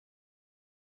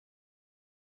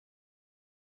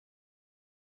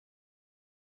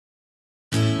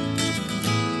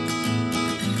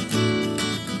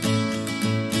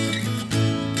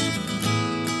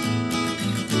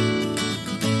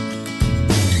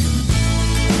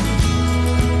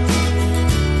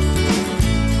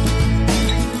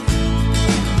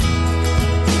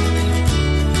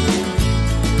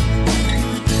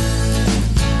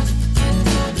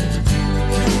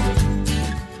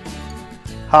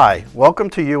Hi, welcome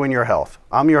to You and Your Health.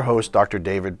 I'm your host, Dr.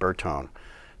 David Bertone.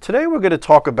 Today we're going to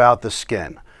talk about the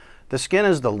skin. The skin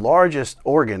is the largest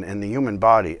organ in the human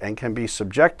body and can be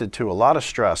subjected to a lot of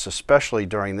stress, especially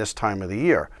during this time of the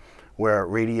year, where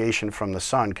radiation from the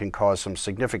sun can cause some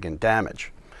significant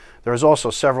damage. There's also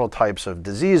several types of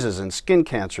diseases and skin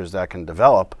cancers that can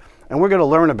develop, and we're going to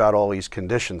learn about all these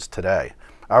conditions today.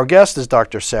 Our guest is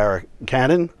Dr. Sarah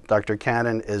Cannon. Dr.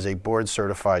 Cannon is a Board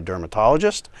Certified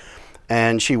Dermatologist,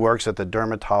 and she works at the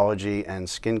Dermatology and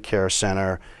Skincare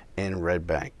Center in Red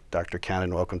Bank. Dr.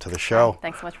 Cannon, welcome to the show. Hi,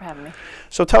 thanks so much for having me.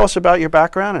 So tell us about your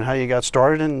background and how you got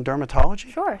started in dermatology.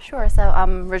 Sure. So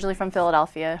I'm originally from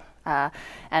Philadelphia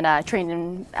and trained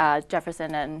in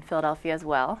Jefferson and Philadelphia as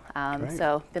well.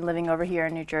 So been living over here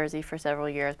in New Jersey for several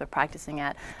years, but practicing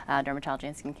at Dermatology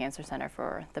and Skin Cancer Center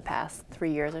for the past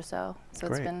 3 years or so. So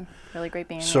it's been really great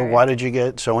being here. So why did you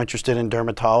get so interested in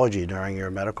dermatology during your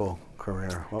medical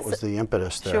career? What was the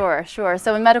impetus there? Sure.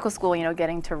 So in medical school,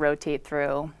 getting to rotate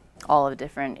through all of the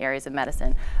different areas of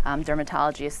medicine.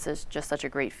 Dermatology is just such a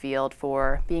great field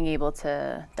for being able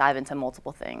to dive into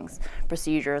multiple things.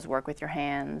 Procedures, work with your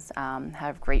hands,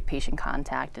 have great patient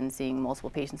contact and seeing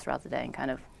multiple patients throughout the day and kind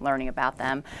of learning about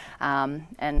them.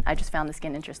 And I just found the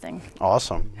skin interesting.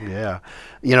 Awesome, yeah.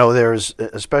 There's,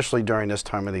 especially during this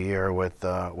time of the year with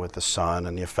the sun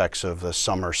and the effects of the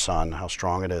summer sun, how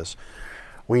strong it is.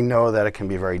 We know that it can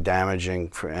be very damaging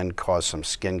and cause some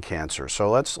skin cancer. So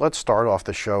let's start off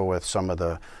the show with some of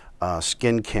the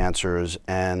skin cancers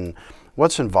and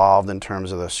what's involved in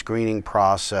terms of the screening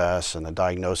process and the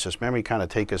diagnosis. Maybe kind of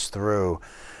take us through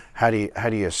how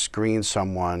do you screen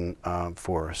someone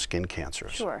for skin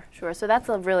cancers? Sure. So that's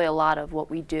really a lot of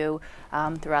what we do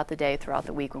throughout the day, throughout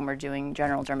the week when we're doing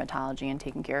general dermatology and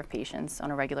taking care of patients on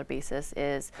a regular basis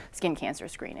is skin cancer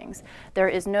screenings. There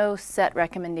is no set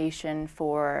recommendation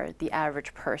for the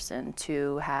average person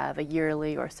to have a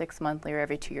yearly or 6-monthly or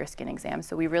every 2-year skin exam.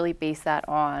 So we really base that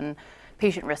on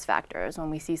patient risk factors.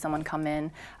 When we see someone come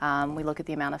in, we look at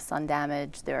the amount of sun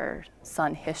damage, their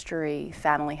sun history,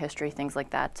 family history, things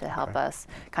like that to help us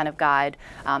kind of guide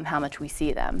how much we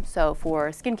see them. So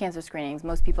for skin cancer screenings,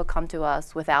 most people come to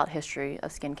us without history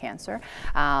of skin cancer,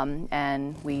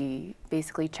 and we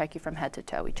basically check you from head to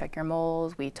toe. We check your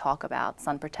moles, we talk about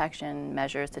sun protection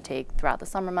measures to take throughout the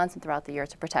summer months and throughout the year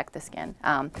to protect the skin.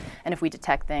 And if we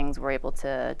detect things, we're able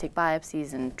to take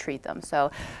biopsies and treat them. So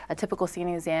a typical skin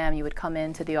exam, you would come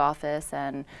into the office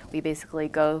and we basically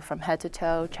go from head to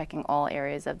toe, checking all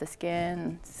areas of the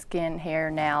skin, hair,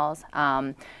 nails,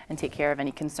 and take care of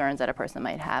any concerns that a person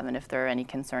might have. And if there are any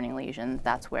concerning lesions,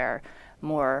 that's where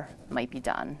more might be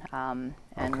done.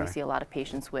 And we see a lot of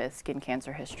patients with skin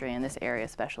cancer history in this area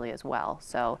especially as well.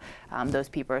 So those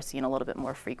people are seen a little bit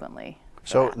more frequently.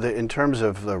 So in terms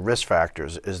of the risk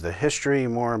factors, is the history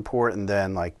more important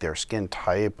than like their skin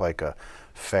type, like a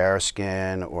fair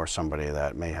skin or somebody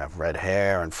that may have red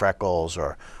hair and freckles,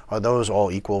 or are those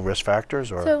all equal risk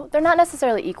factors? Or? So they're not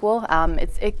necessarily equal.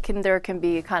 There can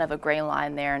be kind of a gray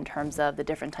line there in terms of the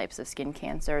different types of skin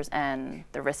cancers and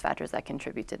the risk factors that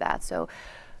contribute to that. So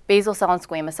basal cell and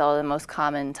squamous cell are the most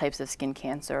common types of skin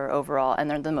cancer overall,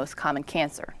 and they're the most common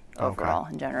cancer overall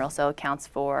in general. So it accounts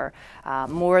for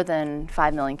more than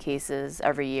 5 million cases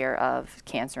every year of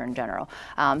cancer in general.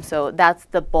 So that's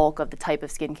the bulk of the type of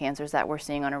skin cancers that we're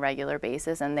seeing on a regular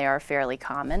basis, and they are fairly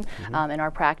common in our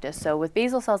practice. So with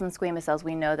basal cells and squamous cells,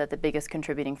 we know that the biggest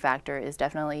contributing factor is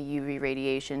definitely UV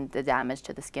radiation, the damage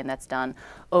to the skin that's done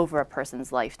over a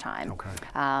person's lifetime.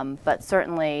 But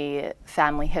certainly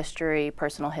family history,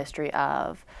 personal history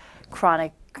of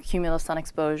chronic cumulative sun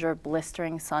exposure,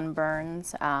 blistering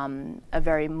sunburns, a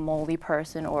very moldy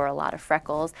person, or a lot of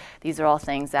freckles. These are all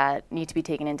things that need to be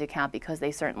taken into account because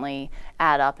they certainly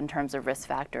add up in terms of risk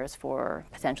factors for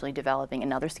potentially developing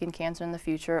another skin cancer in the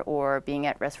future or being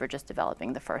at risk for just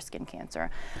developing the first skin cancer.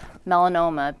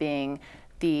 Melanoma being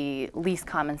the least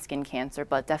common skin cancer,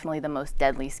 but definitely the most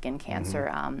deadly skin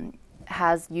cancer.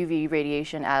 Has UV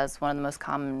radiation as one of the most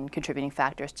common contributing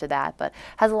factors to that, but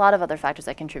has a lot of other factors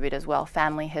that contribute as well.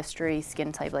 Family history,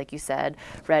 skin type, like you said,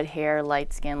 red hair,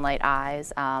 light skin, light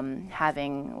eyes,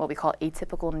 having what we call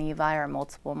atypical nevi or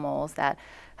multiple moles that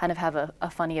kind of have a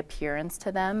funny appearance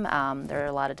to them. There are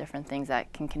a lot of different things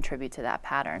that can contribute to that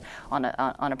pattern on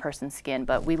a person's skin,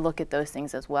 but we look at those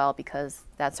things as well because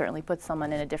that certainly puts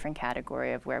someone in a different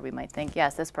category of where we might think,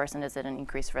 yes, this person is at an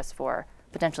increased risk for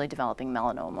potentially developing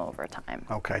melanoma over time.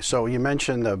 Okay, so you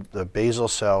mentioned the basal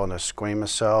cell and the squamous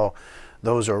cell.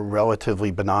 Those are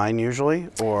relatively benign usually,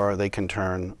 or they can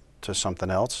turn to something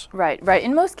else? Right, right.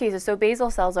 In most cases, so basal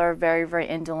cells are very, very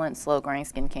indolent, slow-growing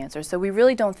skin cancer. So we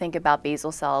really don't think about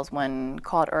basal cells when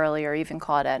caught early or even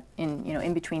caught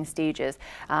in between stages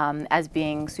as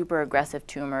being super aggressive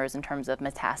tumors in terms of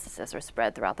metastasis or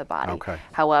spread throughout the body. Okay.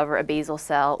 However, a basal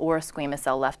cell or a squamous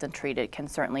cell left untreated can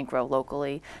certainly grow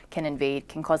locally, can invade,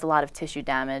 can cause a lot of tissue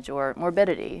damage or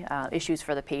morbidity issues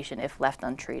for the patient if left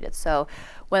untreated. So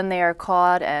when they are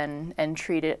caught and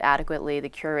treated adequately, the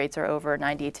cure rates are over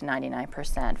 98 to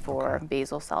 99% for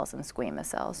basal cells and squamous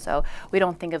cells. So we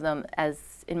don't think of them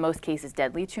as, in most cases,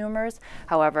 deadly tumors.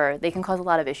 However, they can cause a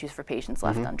lot of issues for patients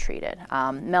left untreated.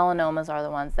 Melanomas are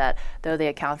the ones that, though they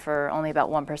account for only about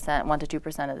 1%, 1 to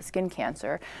 2% of the skin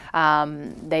cancer,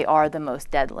 they are the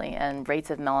most deadly, and rates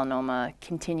of melanoma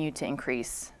continue to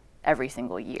increase every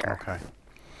single year. Okay.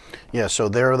 Yeah, so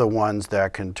they're the ones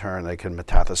that can they can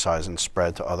metastasize and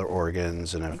spread to other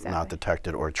organs, and if not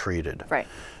detected or treated. Right.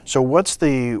 So what's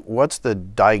the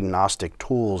diagnostic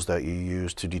tools that you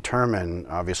use to determine,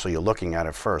 obviously you're looking at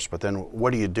it first, but then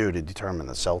what do you do to determine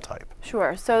the cell type?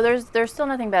 Sure. So there's still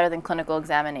nothing better than clinical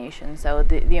examination. So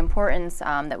the importance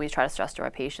that we try to stress to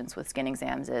our patients with skin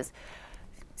exams is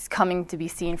coming to be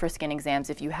seen for skin exams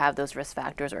if you have those risk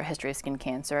factors or a history of skin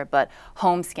cancer, but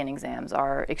home skin exams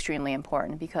are extremely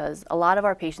important because a lot of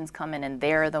our patients come in and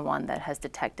they're the one that has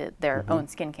detected their own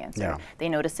skin cancer. Yeah. They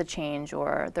notice a change,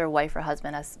 or their wife or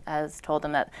husband has told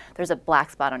them that there's a black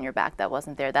spot on your back that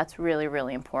wasn't there. That's really,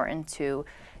 really important to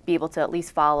be able to at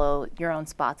least follow your own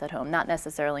spots at home, not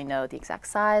necessarily know the exact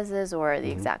sizes or the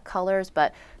exact colors,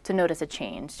 but to notice a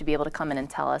change, to be able to come in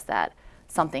and tell us that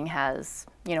something has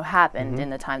happened in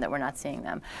the time that we're not seeing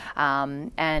them.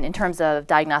 And in terms of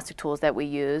diagnostic tools that we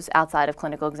use outside of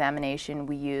clinical examination,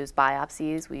 we use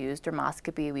biopsies, we use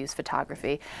dermoscopy, we use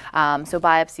photography. So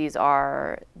biopsies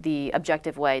are the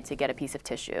objective way to get a piece of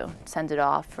tissue, send it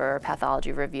off for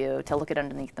pathology review, to look at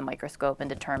underneath the microscope and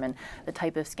determine the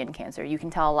type of skin cancer. You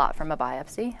can tell a lot from a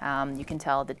biopsy. You can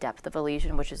tell the depth of a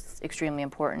lesion, which is extremely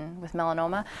important with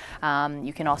melanoma.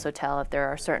 You can also tell if there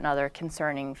are certain other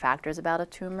concerning factors about a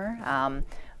tumor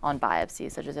on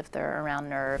biopsies, such as if they're around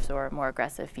nerves or more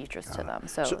aggressive features to them.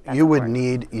 So you would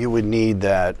need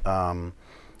that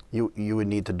you would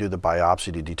need to do the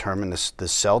biopsy to determine the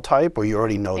cell type, or you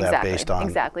already know that based on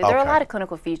Exactly. There are a lot of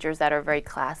clinical features that are very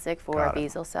classic for a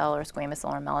basal cell or squamous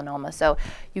cell or melanoma. So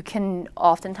you can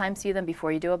oftentimes see them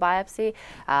before you do a biopsy,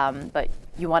 but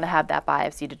you want to have that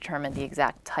biopsy determine the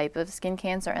exact type of skin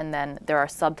cancer, and then there are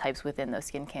subtypes within those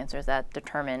skin cancers that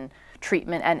determine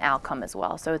treatment and outcome as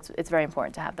well. So it's very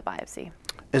important to have the biopsy.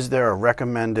 Is there a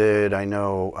recommended, I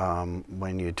know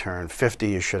when you turn 50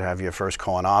 you should have your first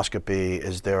colonoscopy,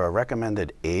 is there a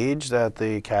recommended age that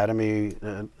the Academy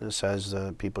says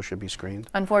people should be screened?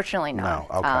 Unfortunately not.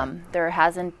 No, okay. There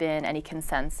hasn't been any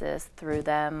consensus through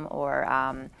them or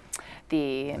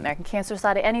the American Cancer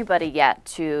Society, anybody yet,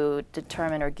 to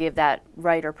determine or give that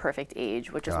right or perfect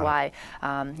age, which is why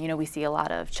we see a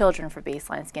lot of children for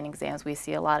baseline skin exams. We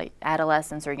see a lot of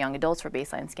adolescents or young adults for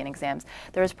baseline skin exams.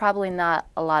 There's probably not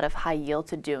a lot of high yield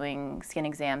to doing skin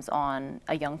exams on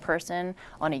a young person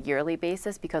on a yearly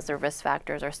basis because their risk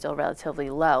factors are still relatively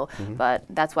low. But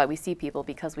that's why we see people,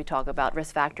 because we talk about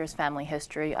risk factors, family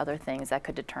history, other things that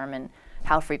could determine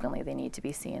how frequently they need to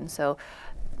be seen. So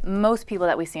most people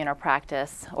that we see in our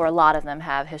practice, or a lot of them,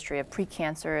 have history of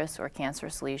precancerous or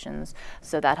cancerous lesions,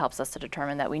 so that helps us to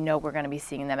determine that we know we're going to be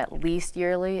seeing them at least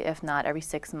yearly, if not every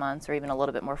 6 months, or even a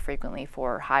little bit more frequently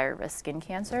for higher risk skin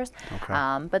cancers.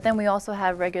 But then we also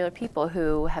have regular people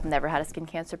who have never had a skin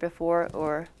cancer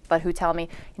before, but who tell me,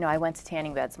 I went to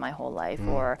tanning beds my whole life,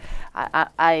 or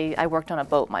I worked on a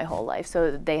boat my whole life.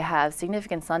 So they have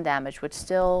significant sun damage, which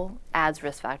still adds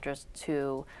risk factors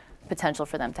to potential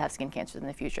for them to have skin cancers in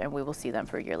the future, and we will see them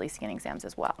for yearly skin exams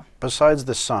as well. Besides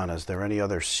the sun, is there any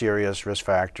other serious risk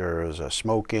factors,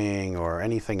 smoking or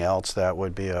anything else that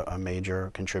would be a major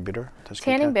contributor to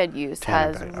skin cancer? Tanning bed use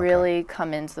has really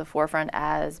come into the forefront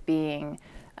as being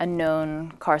a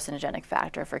known carcinogenic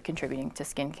factor for contributing to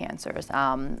skin cancers.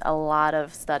 A lot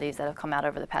of studies that have come out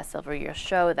over the past several years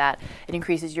show that it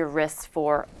increases your risks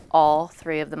for all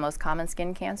three of the most common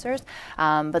skin cancers.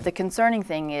 But the concerning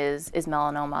thing is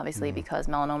melanoma, obviously, because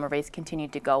melanoma rates continue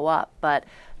to go up. But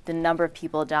the number of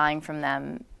people dying from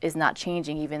them is not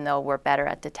changing, even though we're better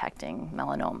at detecting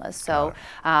melanomas. So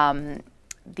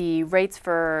the rates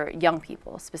for young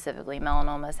people, specifically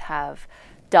melanomas, have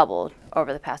doubled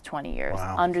over the past 20 years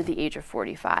under the age of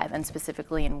 45, and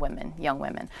specifically in women, young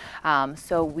women.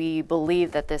 So we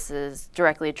believe that this is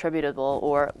directly attributable,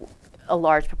 or a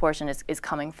large proportion is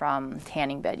coming from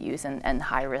tanning bed use and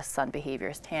high-risk sun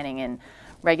behaviors, tanning in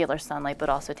regular sunlight, but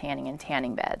also tanning in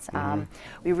tanning beds.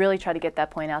 We really try to get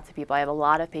that point out to people. I have a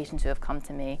lot of patients who have come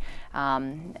to me,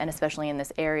 and especially in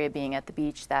this area, being at the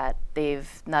beach, that they've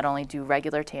not only do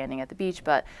regular tanning at the beach,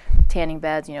 but tanning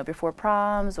beds, before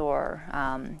proms or,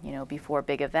 before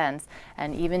big events.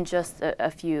 And even just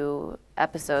a few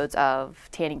episodes of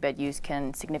tanning bed use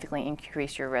can significantly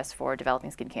increase your risk for developing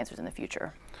skin cancers in the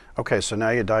future. Okay, so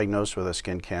now you're diagnosed with a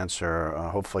skin cancer,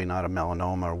 hopefully not a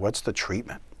melanoma. What's the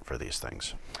treatment for these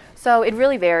things? So it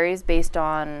really varies based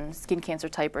on skin cancer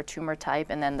type or tumor type,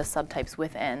 and then the subtypes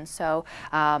within. So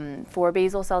for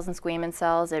basal cells and squamous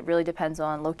cells, it really depends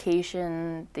on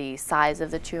location, the size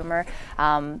of the tumor.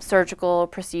 Surgical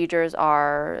procedures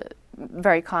are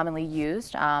very commonly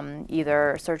used,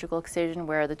 either surgical excision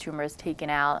where the tumor is taken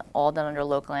out, all done under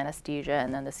local anesthesia,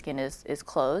 and then the skin is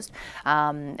closed,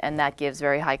 and that gives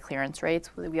very high clearance rates.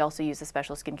 We also use a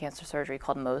special skin cancer surgery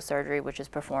called Mohs surgery, which is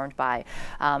performed by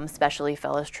specially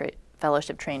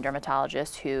fellowship-trained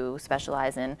dermatologists who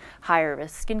specialize in higher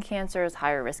risk skin cancers,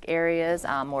 higher risk areas,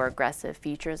 more aggressive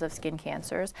features of skin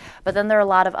cancers. But then there are a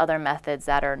lot of other methods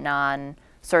that are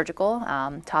non-surgical,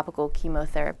 topical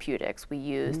chemotherapeutics we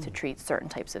use to treat certain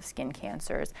types of skin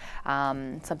cancers.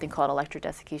 Something called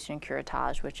electrodesiccation and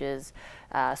curettage, which is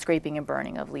scraping and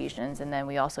burning of lesions. And then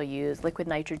we also use liquid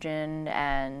nitrogen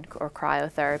or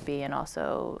cryotherapy, and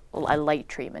also a light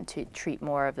treatment to treat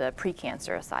more of the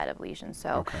precancerous side of lesions.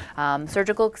 So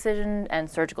surgical excision and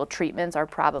surgical treatments are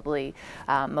probably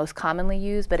most commonly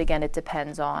used, but again, it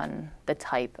depends on the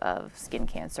type of skin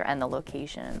cancer and the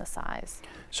location and the size.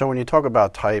 So when you talk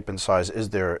about type and size, is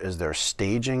there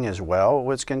staging as well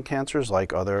with skin cancers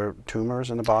like other tumors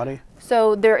in the body?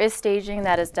 So there is staging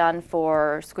that is done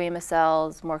for squamous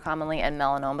cells more commonly, and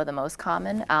melanoma the most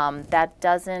common.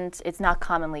 It's not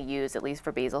commonly used, at least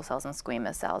for basal cells and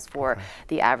squamous cells, for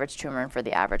the average tumor and for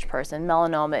the average person.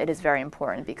 Melanoma, it is very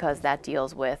important because that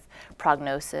deals with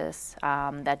prognosis,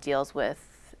 that deals with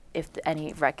if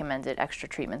any recommended extra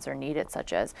treatments are needed,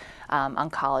 such as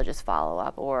oncologist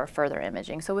follow-up or further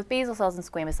imaging. So with basal cells and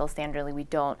squamous cells, standardly we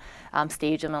don't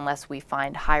stage them unless we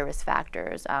find high-risk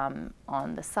factors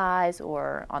on the size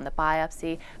or on the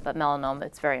biopsy. But melanoma,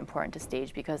 it's very important to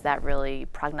stage because that really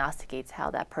prognosticates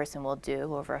how that person will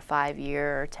do over a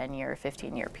 5-year or 10-year or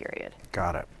 15-year period.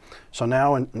 Got it. So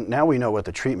now we know what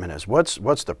the treatment is.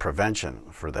 What's the prevention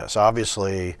for this?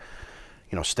 Obviously,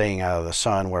 staying out of the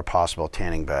sun where possible.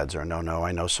 Tanning beds are no-no.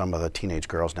 I know some of the teenage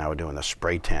girls now are doing the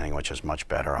spray tanning, which is much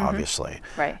better, obviously.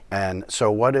 Right. And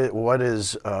so what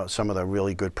is some of the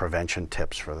really good prevention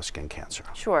tips for the skin cancer?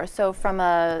 Sure. So from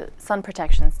a sun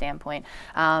protection standpoint,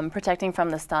 protecting from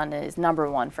the sun is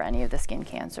 #1 for any of the skin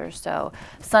cancers. So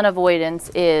sun avoidance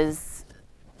is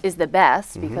the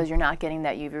best because you're not getting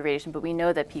that UV radiation, but we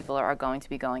know that people are going to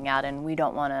be going out, and we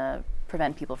don't want to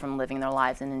prevent people from living their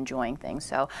lives and enjoying things.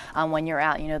 So when you're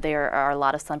out, there are a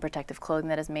lot of sun protective clothing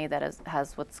that is made that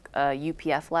has what's a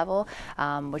UPF level,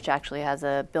 which actually has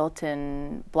a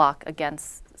built-in block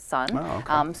against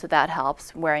sun. So that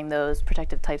helps, wearing those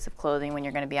protective types of clothing when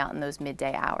you're going to be out in those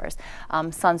midday hours.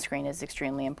 Sunscreen is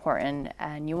extremely important,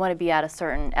 and you want to be at a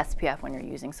certain SPF when you're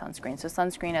using sunscreen. So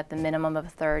sunscreen at the minimum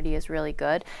of 30 is really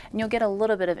good, and you'll get a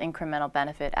little bit of incremental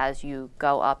benefit as you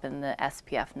go up in the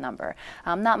SPF number.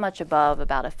 Not much above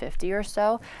about a 50 or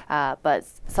so, but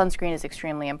sunscreen is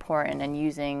extremely important, and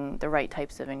using the right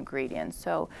types of ingredients.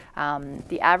 So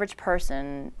the average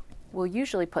person will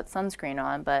usually put sunscreen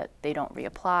on, but they don't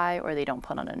reapply or they don't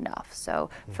put on enough. So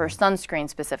for sunscreen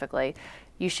specifically,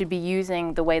 you should be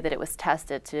using the way that it was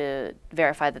tested to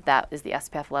verify that that is the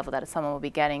SPF level that someone will be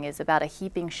getting, is about a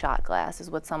heaping shot glass is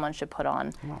what someone should put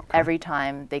on every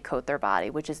time they coat their body,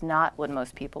 which is not what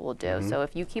most people will do. So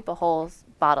if you keep a whole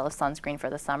bottle of sunscreen for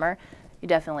the summer, you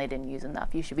definitely didn't use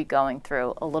enough. You should be going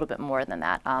through a little bit more than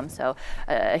that. So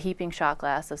a heaping shot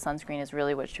glass of sunscreen is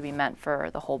really what should be meant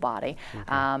for the whole body.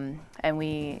 And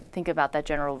we think about that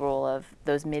general rule of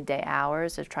those midday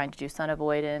hours of trying to do sun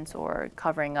avoidance or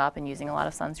covering up and using a lot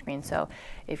of sunscreen. So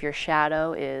if your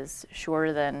shadow is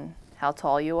shorter than how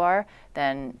tall you are,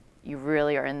 then you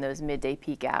really are in those midday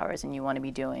peak hours, and you want to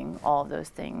be doing all of those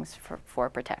things for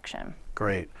protection.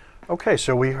 Great. Okay,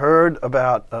 so we heard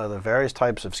about the various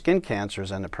types of skin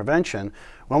cancers and the prevention.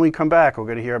 When we come back, we're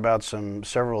going to hear about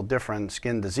several different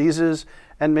skin diseases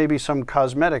and maybe some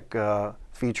cosmetic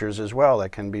features as well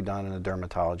that can be done in the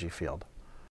dermatology field.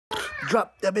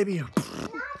 Drop that baby.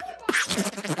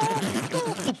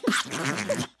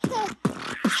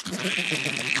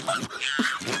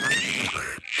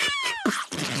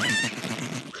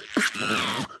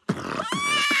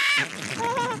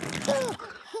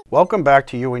 Welcome back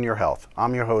to You and Your Health.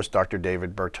 I'm your host, Dr.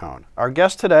 David Bertone. Our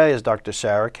guest today is Dr.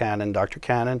 Sarah Cannon. Dr.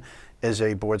 Cannon is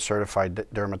a board certified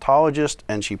dermatologist,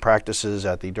 and she practices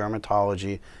at the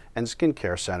Dermatology and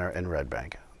Skincare Center in Red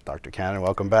Bank. Dr. Cannon,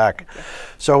 welcome back.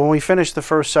 So when we finished the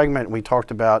first segment, we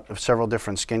talked about several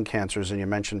different skin cancers, and you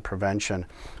mentioned prevention.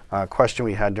 Question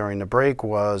we had during the break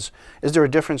was, is there a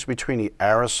difference between the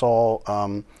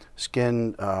aerosol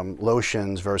skin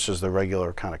lotions versus the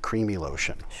regular kind of creamy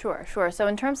lotion? Sure. So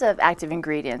in terms of active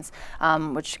ingredients,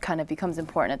 which kind of becomes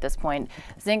important at this point,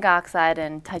 zinc oxide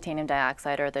and titanium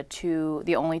dioxide are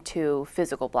the only two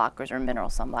physical blockers or mineral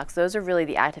sunblocks. Those are really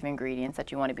the active ingredients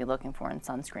that you want to be looking for in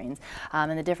sunscreens.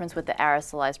 And the difference with the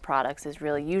aerosolized products is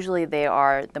really usually they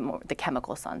are the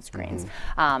chemical sunscreens.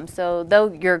 So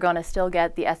though you're going to still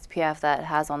get the SPF that it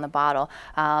has on the bottle,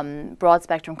 broad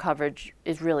spectrum coverage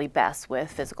is really best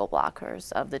with physical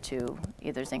blockers of the two,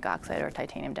 either zinc oxide or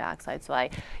titanium dioxide. So I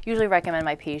usually recommend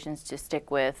my patients to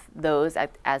stick with those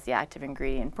as the active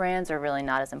ingredient. Brands are really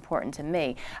not as important to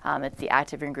me. It's the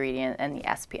active ingredient and the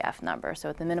SPF number. So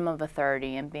at the minimum of a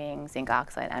 30 and being zinc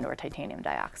oxide and or titanium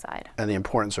dioxide. And the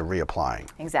importance of reapplying.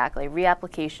 Exactly.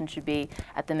 Reapplication should be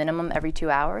at the minimum every 2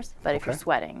 hours, but if you're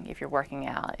sweating, if you're working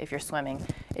out, if you're swimming,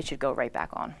 it should go right back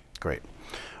on. Great.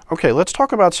 Okay, let's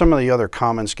talk about some of the other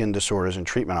common skin disorders and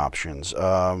treatment options.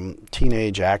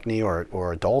 Teenage acne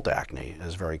or adult acne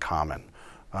is very common.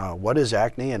 What is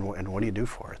acne and what do you do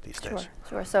for it these days?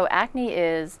 Sure. So acne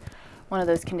is one of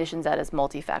those conditions that is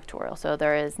multifactorial. So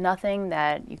there is nothing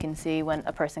that you can see when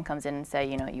a person comes in and say,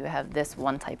 you know, you have this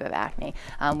one type of acne.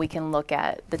 We can look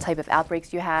at the type of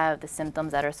outbreaks you have, the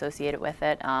symptoms that are associated with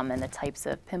it, and the types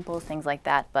of pimples, things like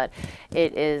that. But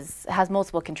it has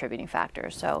multiple contributing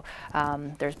factors. So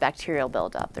there's bacterial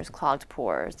buildup, there's clogged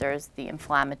pores, there's the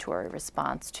inflammatory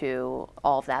response to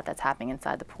all of that that's happening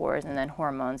inside the pores, and then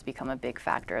hormones become a big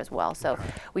factor as well. So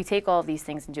we take all of these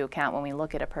things into account when we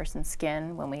look at a person's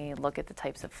skin, when we look at the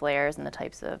types of flares and the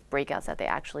types of breakouts that they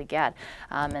actually get,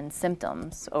 and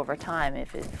symptoms over time,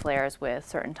 if it flares with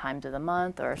certain times of the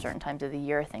month or certain times of the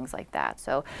year, things like that.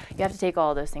 So you have to take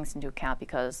all those things into account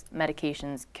because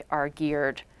medications are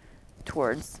geared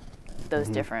towards those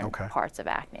different parts of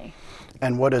acne.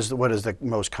 And what is the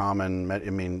most common, I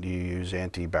mean, do you use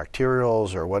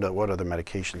antibacterials or what are the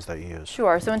medications that you use?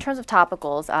 Sure. So in terms of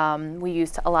topicals, we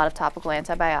use a lot of topical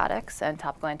antibiotics and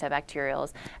topical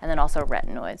antibacterials, and then also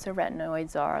retinoids. So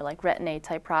retinoids are like retin-A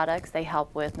type products. They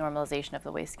help with normalization of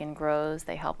the way skin grows.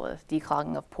 They help with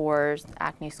declogging of pores,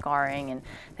 acne scarring, and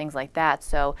things like that.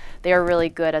 So they are really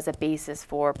good as a basis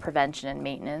for prevention and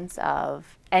maintenance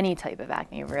of any type of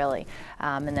acne, really.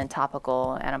 And then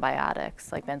topical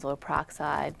antibiotics like benzoyl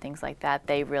peroxide, things like that,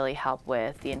 they really help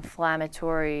with the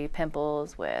inflammatory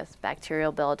pimples, with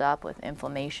bacterial buildup, with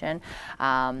inflammation.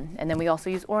 And then we also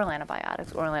use oral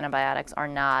antibiotics. Oral antibiotics are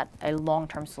not a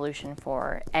long-term solution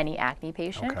for any acne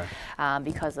patient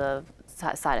because of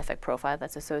side effect profile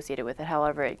that's associated with it.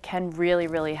 However, it can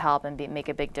really help and make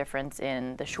a big difference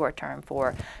in the short term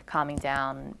for calming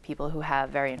down people who have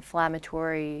very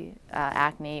inflammatory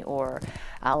acne or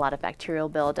a lot of bacterial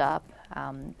buildup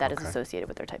that is associated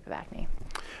with their type of acne.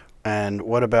 And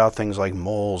what about things like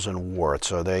moles and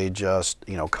warts? Are they just,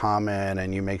 you know, common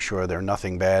and you make sure they're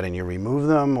nothing bad and you remove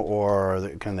them,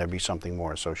 or can there be something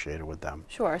more associated with them?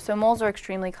 Sure. So moles are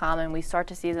extremely common. We start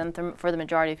to see them for the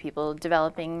majority of people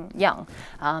developing young,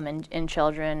 in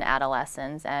children,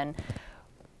 adolescents, and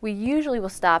we usually will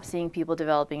stop seeing people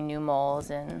developing new moles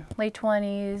in late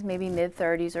 20s, maybe mid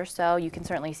 30s or so. You can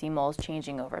certainly see moles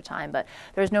changing over time, but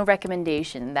there's no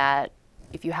recommendation that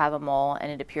if you have a mole and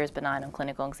it appears benign on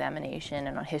clinical examination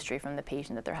and on history from the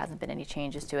patient that there hasn't been any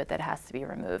changes to it, that it has to be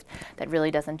removed. That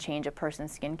really doesn't change a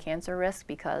person's skin cancer risk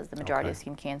because the majority of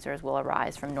skin cancers will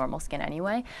arise from normal skin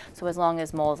anyway. So as long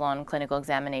as moles on clinical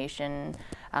examination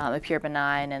appear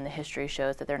benign and the history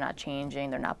shows that they're not changing,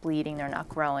 they're not bleeding, they're not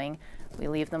growing, we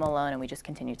leave them alone and we just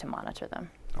continue to monitor them.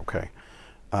 Okay.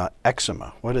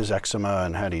 Eczema. What is eczema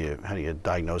and how do you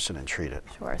diagnose it and treat it?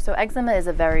 Sure. So eczema is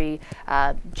a very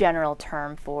general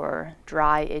term for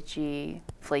dry, itchy,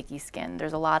 flaky skin.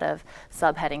 There's a lot of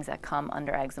subheadings that come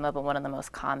under eczema, but one of the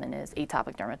most common is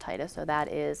atopic dermatitis. So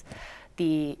that is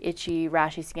the itchy,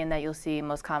 rashy skin that you'll see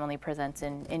most commonly presents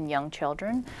in young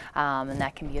children, and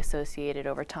that can be associated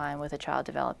over time with a child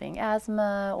developing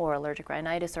asthma or allergic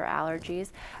rhinitis or allergies.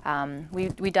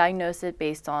 We diagnose it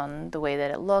based on the way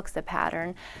that it looks, the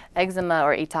pattern. Eczema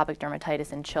or atopic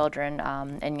dermatitis in children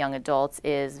and young adults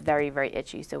is very, very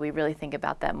itchy, so we really think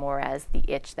about that more as the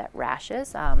itch that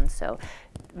rashes. So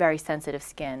very sensitive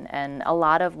skin, and a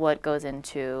lot of what goes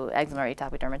into eczema or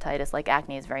atopic dermatitis, like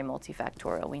acne, is very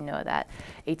multifactorial. We know that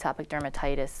atopic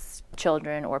dermatitis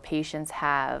children or patients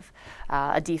have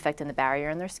a defect in the barrier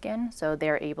in their skin, so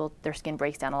their skin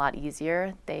breaks down a lot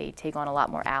easier. They take on a lot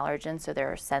more allergens, so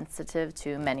they're sensitive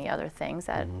to many other things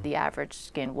that the average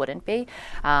skin wouldn't be.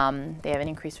 They have an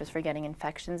increased risk for getting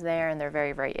infections there, and they're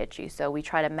very, very itchy. So we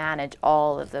try to manage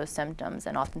all of those symptoms,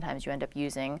 and oftentimes you end up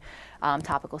using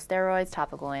topical steroids,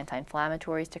 topical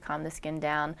anti-inflammatories to calm the skin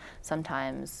down,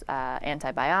 sometimes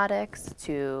antibiotics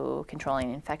to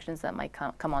controlling infections that might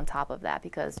come on top of that,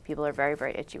 because people are very,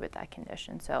 very itchy with that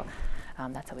condition. So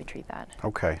that's how we treat that.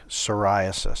 Okay,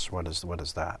 psoriasis, what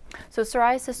is that? So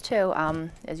psoriasis too,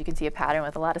 as you can see a pattern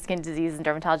with a lot of skin disease and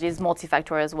dermatology, is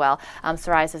multifactorial as well.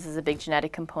 Psoriasis is a big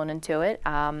genetic component to it.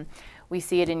 We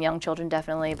see it in young children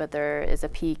definitely, but there is a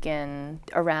peak in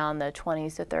around the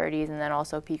 20s to 30s, and then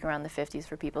also a peak around the 50s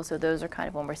for people. So those are kind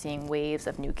of when we're seeing waves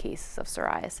of new cases of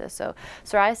psoriasis. So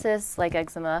psoriasis, like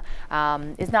eczema,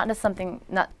 is not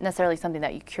necessarily something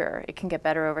that you cure. It can get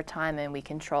better over time, and we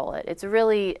control it. It's a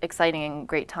really exciting and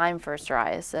great time for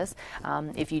psoriasis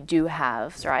if you do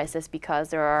have psoriasis,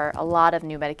 because there are a lot of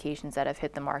new medications that have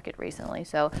hit the market recently.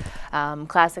 So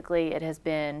classically, it has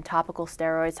been topical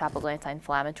steroids, topical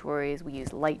anti-inflammatories. We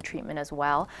use light treatment as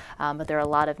well, but there are a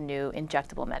lot of new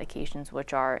injectable medications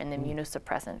which are in the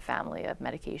immunosuppressant family of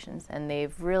medications, and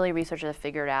they've really, researchers have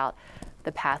figured out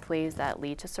the pathways that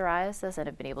lead to psoriasis and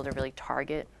have been able to really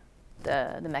target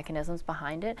the mechanisms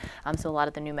behind it. So a lot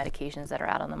of the new medications that are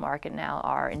out on the market now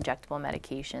are injectable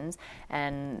medications,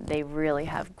 and they really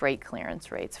have great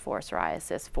clearance rates for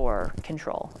psoriasis for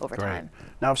control over time.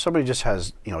 Now, if somebody just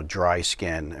has dry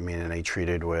skin, and they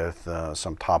treated with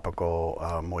some topical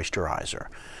moisturizer,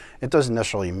 it doesn't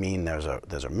necessarily mean there's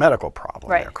a medical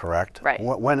problem there, correct? Right.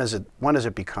 When does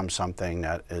it become something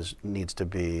that needs to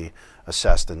be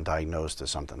assessed and diagnosed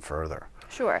as something further?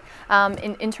 Sure.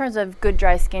 In terms of good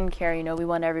dry skin care, we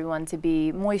want everyone to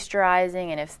be moisturizing,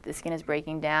 and if the skin is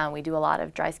breaking down, we do a lot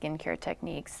of dry skin care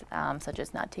techniques, such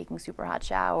as not taking super hot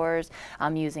showers,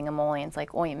 using emollients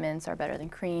like ointments are better than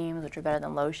creams, which are better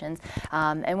than lotions.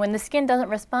 And when the skin doesn't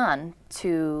respond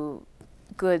to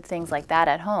good things like that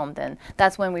at home, then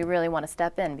that's when we really want to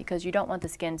step in, because you don't want the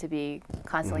skin to be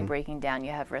constantly breaking down.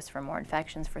 You have risk for more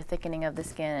infections, for thickening of the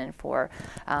skin, and for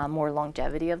more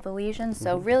longevity of the lesions.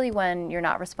 So really, when you're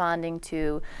not responding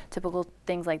to typical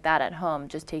things like that at home,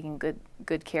 just taking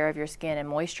good care of your skin and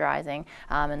moisturizing,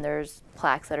 and there's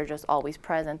plaques that are just always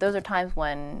present, those are times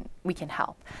when we can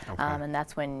help. And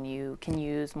that's when you can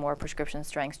use more prescription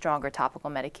strength, stronger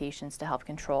topical medications to help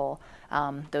control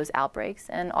those outbreaks.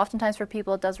 And oftentimes for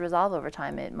people, it does resolve over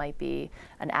time. It might be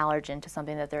an allergen to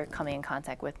something that they're coming in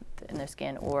contact with in their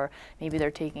skin, or maybe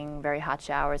they're taking very hot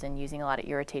showers and using a lot of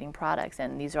irritating products.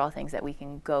 And these are all things that we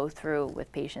can go through with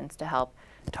patients to help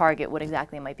target what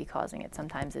exactly might be causing it.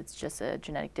 Sometimes it's just a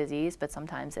genetic disease, but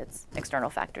sometimes it's external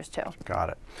factors too. Got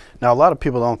it. Now, a lot of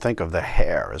people don't think of the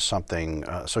hair as something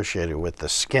associated with the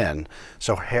skin.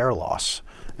 So hair loss,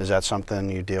 is that something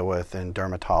you deal with in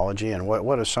dermatology? And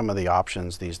what are some of the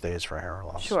options these days for hair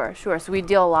loss? Sure. So we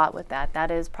deal a lot with that.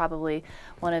 That is probably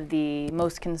one of the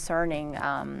most concerning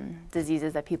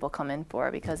diseases that people come in for,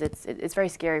 because it's very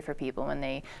scary for people when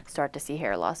they start to see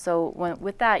hair loss. So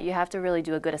with that, you have to really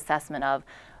do a good assessment of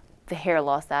the hair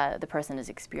loss that the person is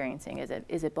experiencing.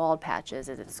 Is it bald patches?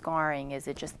 Is it scarring? Is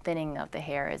it just thinning of the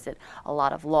hair? Is it a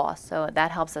lot of loss? So that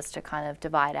helps us to kind of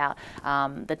divide out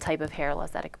the type of hair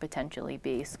loss that it could potentially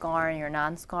be, scarring or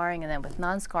non-scarring. And then with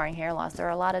non-scarring hair loss, there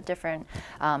are a lot of different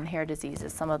hair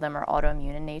diseases. Some of them are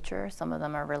autoimmune in nature. Some of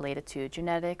them are related to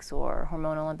genetics or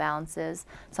hormonal imbalances,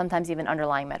 sometimes even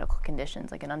underlying medical conditions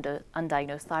like an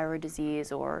undiagnosed thyroid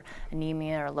disease or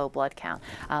anemia or low blood count.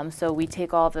 So we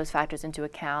take all of those factors into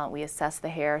account. We assess the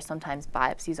hair. Sometimes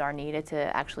biopsies are needed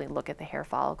to actually look at the hair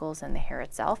follicles and the hair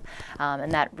itself,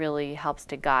 and that really helps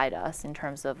to guide us in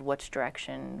terms of which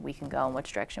direction we can go and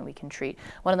which direction we can treat.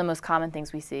 One of the most common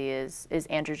things we see is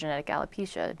androgenetic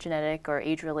alopecia, genetic or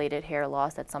age-related hair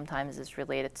loss that sometimes is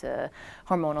related to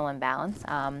hormonal imbalance,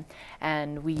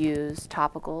 and we use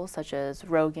topicals such as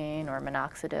Rogaine or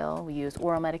minoxidil. We use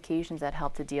oral medications that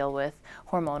help to deal with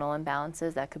hormonal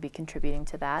imbalances that could be contributing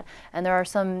to that, and there are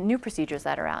some new procedures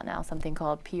that are out now, something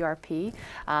called PRP,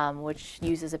 which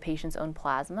uses a patient's own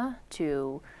plasma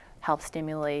to help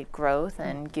stimulate growth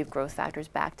and give growth factors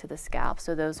back to the scalp.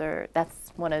 So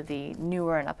that's one of the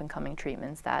newer and up-and-coming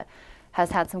treatments that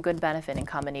has had some good benefit in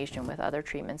combination with other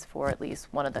treatments for at least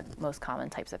one of the most common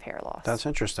types of hair loss. That's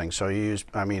interesting. So you use,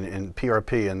 I mean, in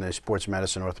PRP, in the sports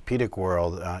medicine orthopedic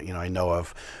world, you know, I know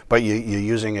of, but you're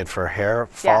using it for hair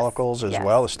follicles as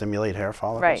well, to stimulate hair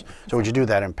follicles? Right. So would you do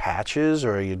that in patches,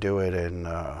 or you do it in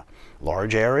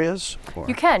large areas? Or?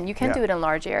 You can do it in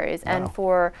large areas. Wow. And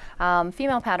for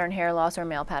female pattern hair loss or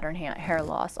male pattern hair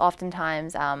loss,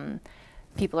 oftentimes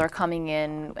people are coming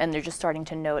in and they're just starting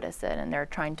to notice it, and they're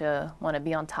trying to want to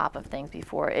be on top of things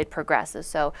before it progresses.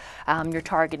 So you're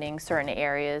targeting certain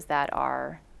areas that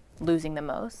are losing the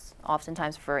most.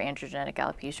 Oftentimes for androgenic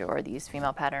alopecia or these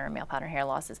female pattern or male pattern hair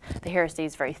losses, the hair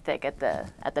stays very thick at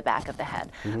the back of the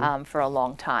head for a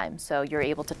long time. So you're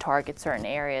able to target certain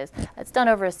areas. It's done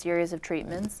over a series of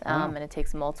treatments, and it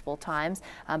takes multiple times,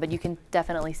 but you can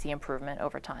definitely see improvement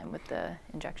over time with the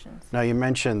injections. Now you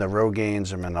mentioned the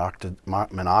Rogaines and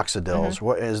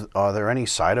minoxidils. Are there any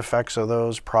side effects of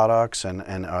those products,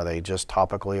 and are they just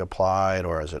topically applied,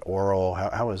 or is it oral?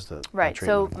 How is the Right,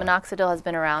 so treatment? minoxidil has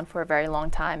been around for a very long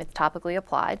time. It's topically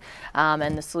applied,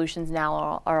 and the solutions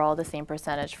now are all the same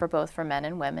percentage for both for men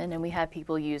and women, and we have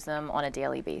people use them on a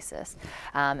daily basis.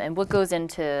 And what goes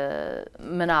into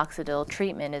minoxidil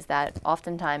treatment is that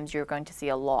oftentimes you're going to see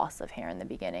a loss of hair in the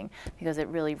beginning because it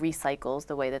really recycles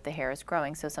the way that the hair is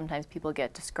growing. So sometimes people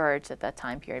get discouraged at that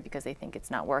time period because they think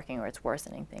it's not working or it's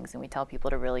worsening things, and we tell people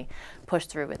to really push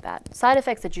through with that. Side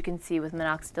effects that you can see with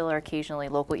minoxidil are occasionally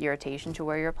local irritation to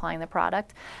where you're applying the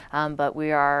product, but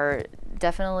we are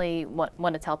definitely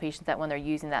want to tell patients that when they're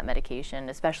using that medication,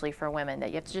 especially for women, that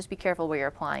you have to just be careful where you're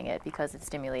applying it because it's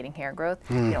stimulating hair growth.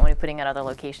 You don't want to be putting it other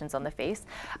locations on the face,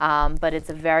 but it's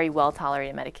a very well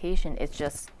tolerated medication. It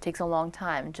just takes a long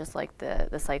time, just like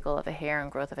the cycle of a hair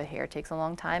and growth of a hair takes a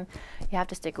long time. You have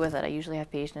to stick with it. I usually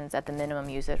have patients at the minimum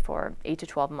use it for 8 to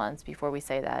 12 months before we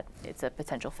say that it's a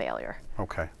potential failure.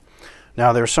 Okay.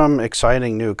 Now there's some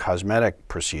exciting new cosmetic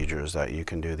procedures that you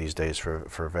can do these days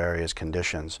for various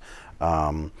conditions.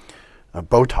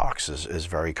 Botox is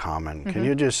very common. Can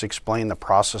you just explain the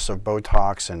process of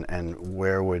Botox and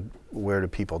where do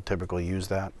people typically use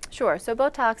that? Sure. So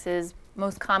Botox is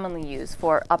most commonly used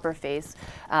for upper face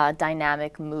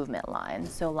dynamic movement lines.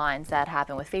 So lines that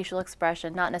happen with facial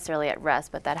expression, not necessarily at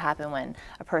rest, but that happen when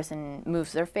a person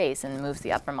moves their face and moves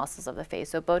the upper muscles of the face.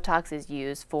 So Botox is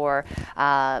used for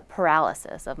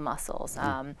paralysis of muscles.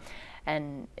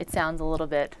 And it sounds a little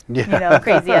bit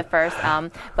crazy at first,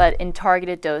 but in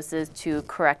targeted doses to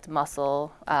correct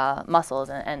muscles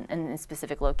and in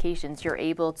specific locations, you're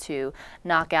able to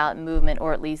knock out movement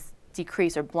or at least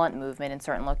decrease or blunt movement in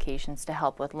certain locations to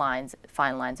help with lines,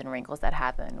 fine lines and wrinkles that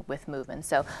happen with movement.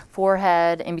 So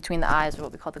forehead, in between the eyes, or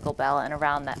what we call the glabella, and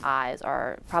around the eyes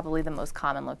are probably the most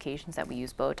common locations that we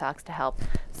use Botox to help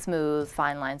smooth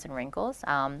fine lines and wrinkles.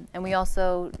 And we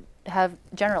also have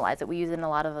generalized it. We use it in a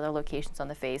lot of other locations on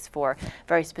the face for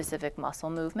very specific muscle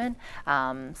movement,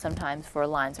 sometimes for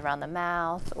lines around the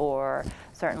mouth or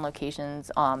certain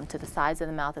locations to the sides of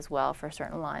the mouth as well for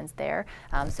certain lines there.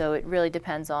 So it really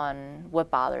depends on what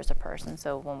bothers a person.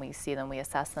 So when we see them, we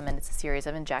assess them, and it's a series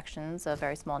of injections of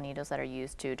very small needles that are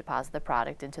used to deposit the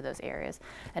product into those areas.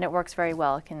 And it works very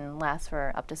well. It can last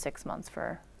for up to 6 months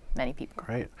for many people.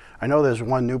 Great. I know there's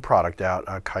one new product out,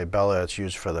 Kybella. It's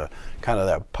used for the kind of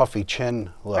that puffy chin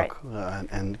look. Right.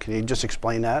 And can you just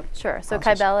explain that? Sure. So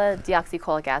process? Kybella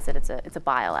deoxycholic acid, it's a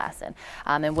bile acid,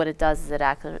 and what it does is it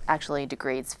actually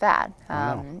degrades fat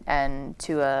and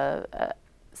to a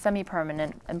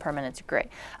semi-permanent and permanent degree.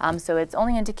 So it's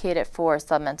only indicated for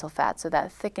submental fat. So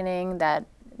that thickening that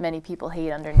many people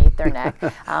hate underneath their neck.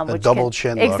 Which double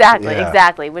chin look.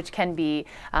 Exactly, which can be,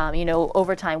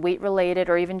 over time weight related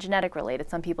or even genetic related.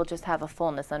 Some people just have a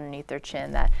fullness underneath their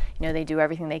chin that, they do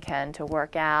everything they can to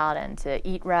work out and to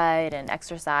eat right and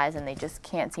exercise, and they just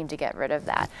can't seem to get rid of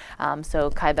that.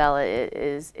 So Kybella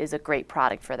is a great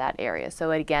product for that area. So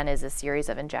it again is a series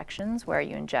of injections where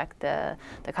you inject the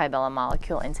Kybella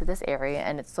molecule into this area,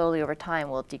 and it slowly over time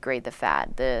will degrade the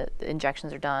fat. The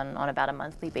injections are done on about a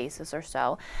monthly basis or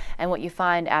so. And what you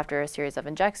find after a series of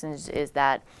injections is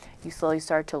that you slowly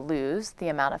start to lose the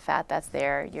amount of fat that's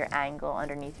there. Your angle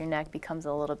underneath your neck becomes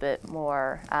a little bit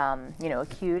more,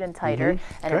 acute and tighter,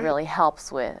 and it really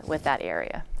helps with that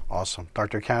area. Awesome.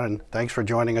 Dr. Cannon, thanks for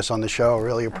joining us on the show.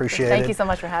 Really appreciate it. Thank you so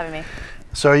much for having me.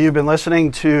 So you've been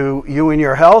listening to You and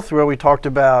Your Health, where we talked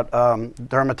about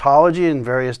dermatology and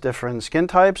various different skin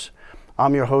types.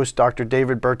 I'm your host, Dr.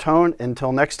 David Bertone.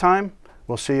 Until next time,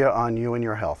 we'll see you on You and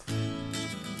Your Health.